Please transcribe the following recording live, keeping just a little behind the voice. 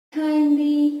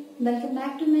Welcome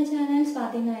back to my channel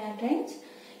Swathi నయా trends.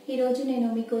 ఈరోజు నేను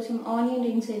మీకోసం ఆనియన్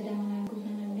రింగ్స్ వేద్దామని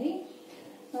అనుకుంటున్నానండి.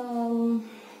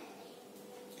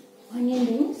 ఆనియన్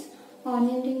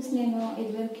రింగ్స్ నేను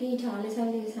ఇదివరకు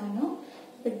చాలాసార్లు చేశాను,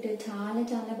 బట్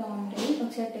చాలా బాగుంటాయి.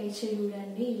 ఒకసారి టేస్ట్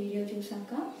చూడండి ఈ వీడియో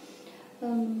చూసాక.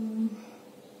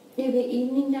 ఇవి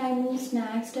ఈవినింగ్ టైం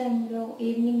స్నాక్స్ టైంలో,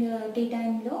 ఈవినింగ్ టీ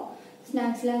టైంలో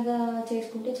స్నాక్స్ లాగా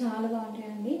చేసుకుంటే చాలా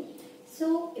బాగుంటాయండి. సో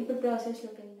ఇప్పుడు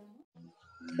ప్రాసెస్లోకి వెళ్దాము.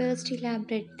 ఫస్ట్ ఇలా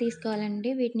బ్రెడ్ తీసుకోవాలండి.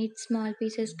 వీటిని స్మాల్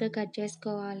పీసెస్గా కట్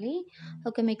చేసుకోవాలి.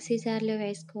 ఒక మిక్సీ జార్లో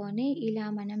వేసుకొని ఇలా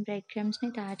మనం బ్రెడ్ క్రమ్స్ని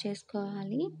తయారు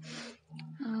చేసుకోవాలి.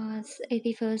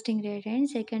 ఇది ఫస్ట్ ఇంగ్రీడియంట్.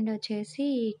 సెకండ్ వచ్చేసి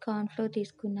కార్న్ఫ్లోర్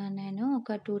తీసుకున్నాను నేను,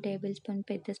 ఒక 2 టేబుల్ స్పూన్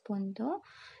పెద్ద స్పూన్తో.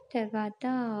 తర్వాత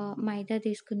మైదా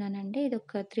తీసుకున్నానండి, ఇది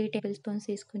ఒక 3 టేబుల్ స్పూన్స్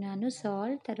తీసుకున్నాను.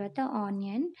 సాల్ట్, తర్వాత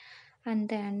ఆనియన్.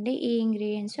 అంతే అండి. ఈ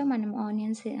ఇంగ్రీడియంట్స్తో మనం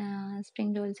ఆనియన్స్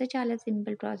స్ప్రింగ్ రోల్స్ చాలా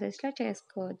సింపుల్ ప్రాసెస్లో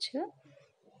చేసుకోవచ్చు.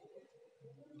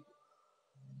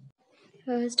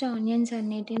 ఫస్ట్ ఆనియన్స్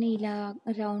అన్నిటిని ఇలా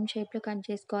రౌండ్ షేప్లో కట్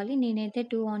చేసుకోవాలి. నేనైతే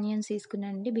 2 ఆనియన్స్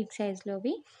తీసుకున్నానండి, బిగ్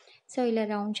సైజ్లోవి. సో ఇలా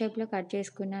రౌండ్ షేప్లో కట్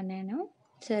చేసుకున్నాను నేను,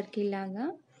 సర్కిల్ లాగా.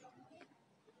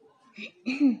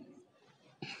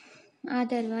 ఆ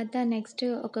తర్వాత నెక్స్ట్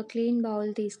ఒక క్లీన్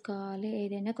బౌల్ తీసుకోవాలి.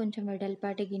 ఏదైనా కొంచెం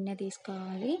వెడల్పాటి గిన్నె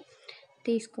తీసుకోవాలి.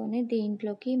 తీసుకొని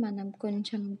దీంట్లోకి మనం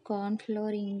కొంచెం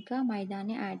కార్న్ఫ్లోర్ ఇంకా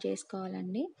మైదాని యాడ్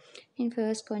చేసుకోవాలండి. నేను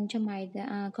ఫస్ట్ కొంచెం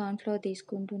కార్న్ఫ్లోర్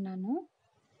తీసుకుంటున్నాను.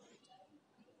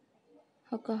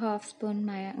 ఒక హాఫ్ స్పూన్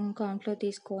కార్న్ఫ్లోర్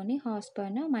తీసుకొని హాఫ్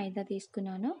స్పూన్ మైదా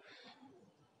తీసుకున్నాను.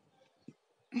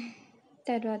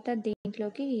 తర్వాత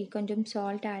దీంట్లోకి కొంచెం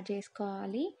సాల్ట్ యాడ్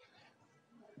చేసుకోవాలి.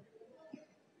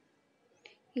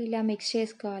 ఇలా మిక్స్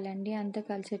చేసుకోవాలండి అంతా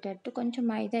కలిసేటట్టు. కొంచెం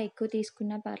మైదా ఎక్కువ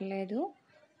తీసుకున్నా పర్లేదు.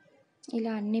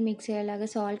 ఇలా అన్నీ మిక్స్ అయ్యేలాగా,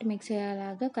 సాల్ట్ మిక్స్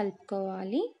అయ్యేలాగా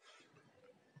కలుపుకోవాలి.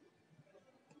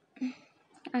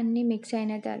 అన్నీ మిక్స్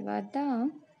అయిన తర్వాత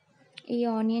ఈ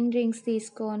ఆనియన్ రింగ్స్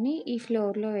తీసుకొని ఈ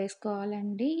ఫ్లోర్లో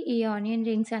వేసుకోవాలండి. ఈ ఆనియన్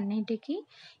రింగ్స్ అన్నిటికీ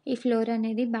ఈ ఫ్లోర్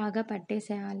అనేది బాగా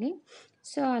పట్టేసేయాలి.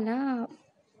 సో అలా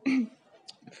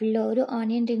ఫ్లోర్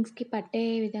ఆనియన్ రింగ్స్కి పట్టే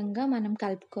విధంగా మనం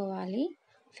కలుపుకోవాలి.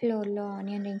 ఫ్లోర్లో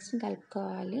ఆనియన్ రింగ్స్ని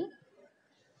కలుపుకోవాలి.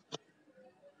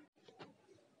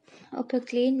 ఒక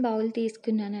క్లీన్ బౌల్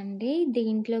తీసుకున్నానండి.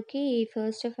 దీంట్లోకి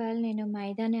ఫస్ట్ ఆఫ్ ఆల్ నేను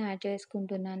మైదాని యాడ్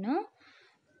చేసుకుంటున్నాను.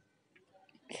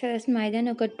 ఫస్ట్ మైదాని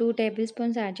ఒక 2 టేబుల్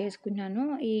స్పూన్స్ యాడ్ చేసుకున్నాను.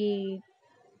 ఈ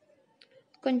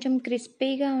కొంచెం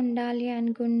క్రిస్పీగా ఉండాలి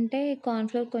అనుకుంటే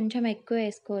కార్న్ఫ్లోర్ కొంచెం ఎక్కువ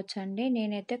వేసుకోవచ్చండి.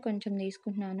 నేనైతే కొంచెం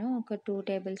తీసుకుంటున్నాను, ఒక 2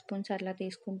 టేబుల్ స్పూన్స్ అట్లా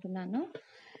తీసుకుంటున్నాను.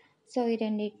 సో ఈ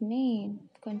రెండింటిని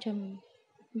కొంచెం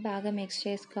బాగా మిక్స్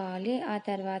చేసుకోవాలి. ఆ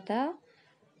తర్వాత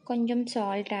కొంచెం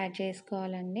సాల్ట్ యాడ్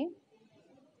చేసుకోవాలండి.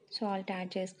 సాల్ట్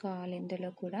యాడ్ చేసుకోవాలి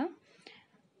ఇందులో కూడా.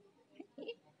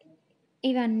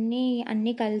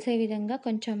 అన్నీ కలిసే విధంగా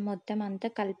కొంచెం మొత్తం అంతా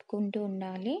కలుపుకుంటూ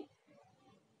ఉండాలి.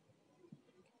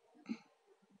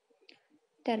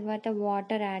 తర్వాత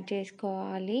వాటర్ యాడ్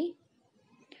చేసుకోవాలి.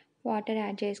 వాటర్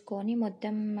యాడ్ చేసుకొని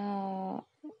మొత్తం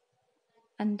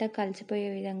అంతా కలిసిపోయే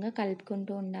విధంగా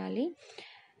కలుపుకుంటూ ఉండాలి.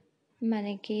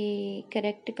 మనకి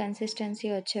కరెక్ట్ కన్సిస్టెన్సీ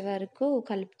వచ్చే వరకు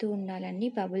కలుపుతూ ఉండాలండి.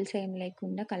 బబుల్స్ ఏం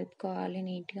లేకుండా కలుపుకోవాలి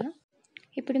నీట్గా.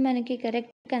 ఇప్పుడు మనకి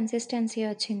కరెక్ట్ కన్సిస్టెన్సీ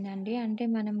వచ్చిందండి. అంటే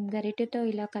మనం గరిటెతో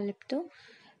ఇలా కలుపుతూ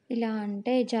ఇలా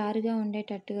అంటే జారుగా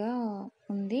ఉండేటట్టుగా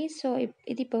ఉంది. సో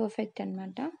ఇది పర్ఫెక్ట్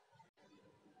అన్నమాట.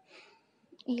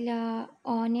 ఇలా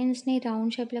ఆనియన్స్ని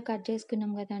రౌండ్ షేప్లో కట్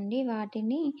చేసుకున్నాం కదండి,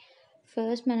 వాటిని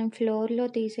ఫస్ట్ మనం ఫ్లోర్లో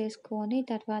తీసేసుకొని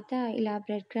తర్వాత ఇలా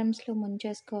బ్రెడ్ క్రమ్స్లో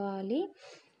ముంచేసుకోవాలి.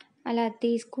 అలా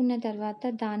తీసుకున్న తర్వాత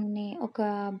దాన్ని ఒక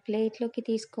ప్లేట్లోకి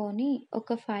తీసుకొని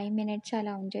ఒక 5 మినిట్స్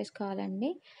అలా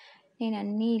ఉంచేసుకోవాలండి. నేను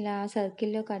అన్నీ ఇలా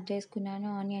సర్కిల్లో కట్ చేసుకున్నాను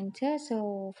ఆనియన్స్. సో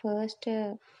ఫస్ట్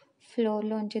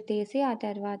ఫ్లోర్లోంచి తీసి ఆ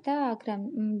తర్వాత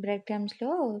బ్రెడ్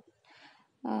క్రమ్స్లో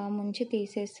ముంచి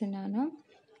తీసేస్తున్నాను.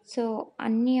 సో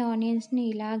అన్ని ఆనియన్స్ని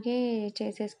ఇలాగే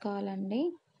చేసేసుకోవాలండి.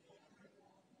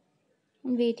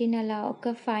 వీటిని అలా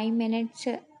ఒక 5 మినిట్స్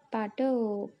పాటు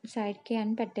సైడ్కి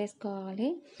అని పెట్టేసుకోవాలి.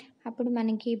 అప్పుడు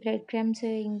మనకి బ్రెడ్ క్రమ్స్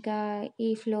ఇంకా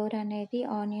ఈ ఫ్లోర్ అనేది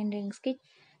ఆనియన్ రింగ్స్కి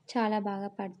చాలా బాగా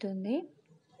పడుతుంది.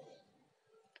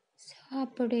 సో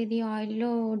అప్పుడు ఇది ఆయిల్లో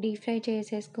డీప్ ఫ్రై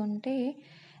చేసేసుకుంటే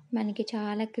మనకి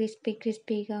చాలా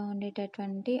క్రిస్పీగా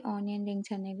ఉండేటటువంటి ఆనియన్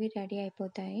రింగ్స్ అనేవి రెడీ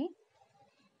అయిపోతాయి.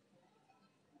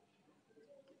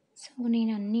 సో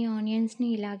నేను అన్ని ఆనియన్స్ని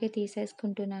ఇలాగే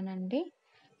తీసేసుకుంటున్నానండి.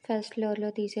 ఫస్ట్ ఫ్లోర్లో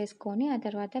తీసేసుకొని ఆ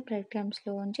తర్వాత బ్రెడ్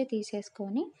క్రమ్స్లో ఉంచి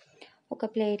తీసేసుకొని ఒక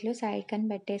ప్లేట్లో సైడ్ కని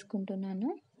పెట్టేసుకుంటున్నాను.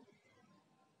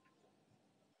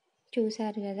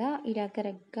 చూసారు కదా, ఇలా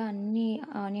కరెక్ట్గా అన్ని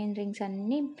ఆనియన్ రింగ్స్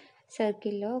అన్నీ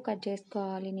సర్కిల్లో కట్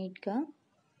చేసుకోవాలి నీట్గా.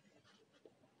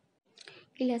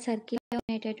 ఇలా సర్కిల్‌గా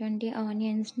ఉండేటటువంటి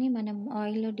ఆనియన్స్‌ని మనం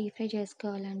ఆయిల్‌లో డీప్ ఫ్రై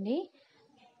చేసుకోవాలండి.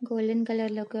 గోల్డెన్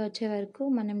కలర్‌లోకి వచ్చే వరకు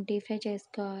మనం డీప్ ఫ్రై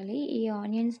చేసుకోవాలి. ఈ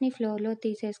ఆనియన్స్‌ని ఫ్లోర్‌లో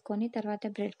తీసేసుకొని తర్వాత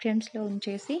బ్రెడ్ క్రమ్స్‌లో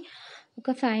ఉంచేసి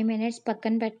ఒక 5 మినిట్స్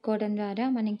పక్కన పెట్టుకోవడం ద్వారా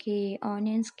మనకి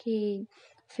ఆనియన్స్‌కి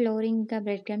ఫ్లోర్ ఇంకా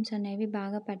బ్రెడ్ క్రమ్స్ అనేవి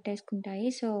బాగా పట్టేసుకుంటాయి.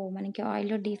 సో, మనకి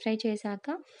ఆయిల్‌లో డీప్ ఫ్రై చేశాక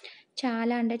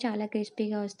చాలా అంటే చాలా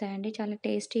క్రిస్పీగా వస్తాయండి. చాలా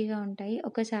టేస్టీగా ఉంటాయి.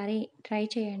 ఒకసారి ట్రై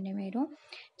చేయండి మీరు.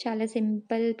 చాలా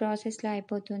సింపుల్ ప్రాసెస్‌లో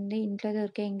అయిపోతుంది. ఇంట్లో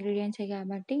దొరికే ఇంగ్రీడియెంట్సే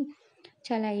కాబట్టి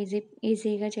చాలా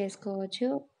ఈజీగా చేసుకోవచ్చు.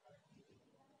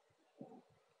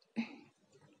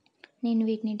 నేను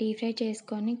వీటిని డీప్ ఫ్రై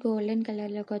చేసుకొని గోల్డెన్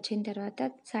కలర్‌లోకి వచ్చిన తర్వాత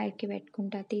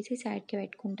తీసి సైడ్‌కి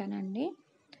పెట్టుకుంటానండి.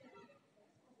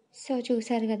 సో,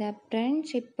 చూసారు కదా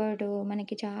ఫ్రెండ్స్, ఇప్పుడు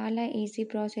మనకి చాలా ఈజీ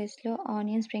ప్రాసెస్‌లో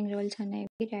ఆనియన్ స్ప్రింగ్ రోల్స్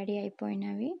అనేవి రెడీ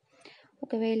అయిపోయినవి.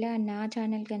 ఒకవేళ నా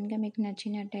ఛానల్ కనుక మీకు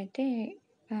నచ్చినట్టయితే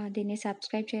దీన్ని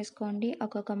సబ్స్క్రైబ్ చేసుకోండి.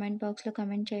 ఒక కామెంట్ బాక్స్‌లో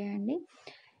కామెంట్ చేయండి.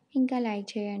 ఇంకా లైక్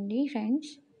చేయండి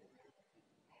ఫ్రెండ్స్.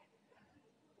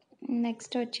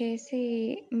 నెక్స్ట్ వచ్చేసి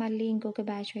మళ్ళీ ఇంకొక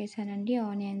బ్యాచ్ వేసానండి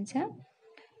ఆనియన్స్.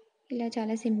 ఇలా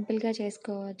చాలా సింపుల్‌గా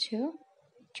చేసుకోవచ్చు.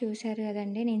 చూసారు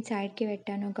కదండీ! నేను సైడ్‌కి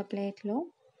పెట్టాను ఒక ప్లేట్‌లో.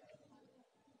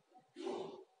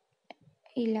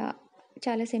 ఇలా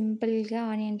చాలా సింపుల్‌గా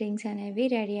ఆనియన్ రింగ్స్ అనేవి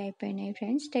రెడీ అయిపోయినాయి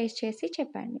ఫ్రెండ్స్. టేస్ట్ చేసి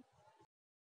చెప్పండి.